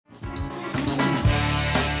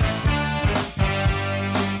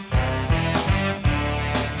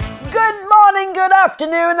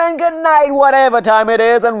afternoon and good night, whatever time it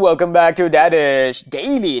is, and welcome back to Dadish,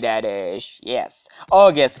 Daily Dadish. Yes,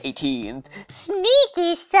 August 18th.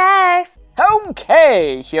 Sneaky surf.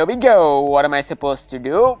 Okay, here we go. What am I supposed to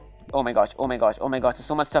do? Oh my gosh, oh my gosh, oh my gosh, there's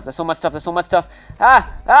so much stuff, there's so much stuff, there's so much stuff.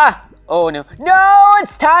 Oh no. No,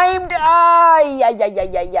 it's timed. Ay, ay, ay,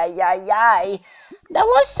 ay, ay, ay, ay, ay. That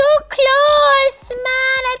was so close,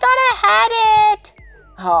 man. I thought I had it.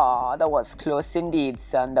 Ah, that was close indeed,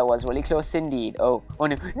 son. That was really close indeed. Oh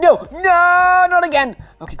no. No, no, not again.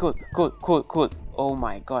 Okay, cool. Oh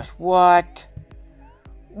my gosh, what?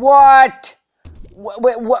 What?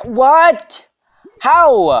 What?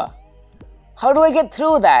 How? How do I get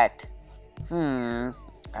through that? I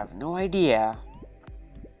have no idea.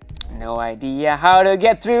 No idea how to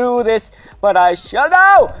get through this, but I shall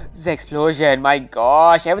know! This explosion, my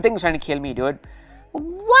gosh, everything's trying to kill me, dude.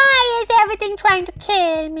 Why is everything trying to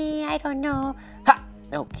kill me? I don't know. Ha!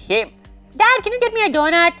 Okay. Dad, can you get me a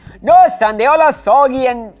donut? No, son, they all are soggy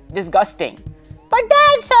and disgusting. But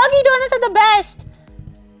Dad, soggy donuts are the best.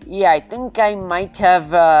 Yeah, I think I might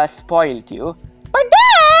have spoiled you. But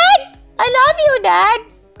Dad! I love you, Dad.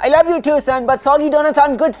 I love you too, son, but soggy donuts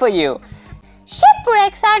aren't good for you.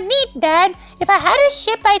 Shipwrecks are neat, Dad. If I had a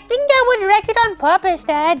ship, I think I would wreck it on purpose,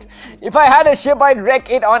 Dad. If I had a ship, I'd wreck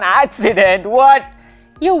it on accident. What?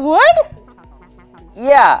 You would?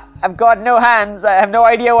 Yeah, I've got no hands. I have no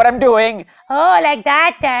idea what I'm doing. Oh, like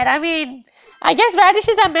that, Dad. I mean, I guess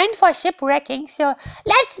radishes are meant for shipwrecking. So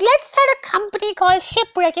let's start a company called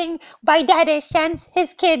Shipwrecking by Dadish and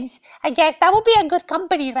his kids. I guess that would be a good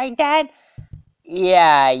company, right, Dad?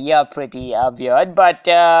 Yeah, you're pretty weird, but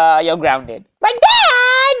you're grounded. But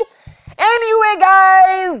Dad! Anyway,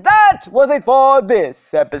 guys, that was it for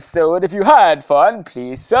this episode. If you had fun,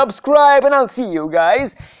 please subscribe, and I'll see you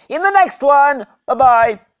guys in the next one.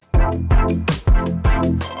 Bye-bye.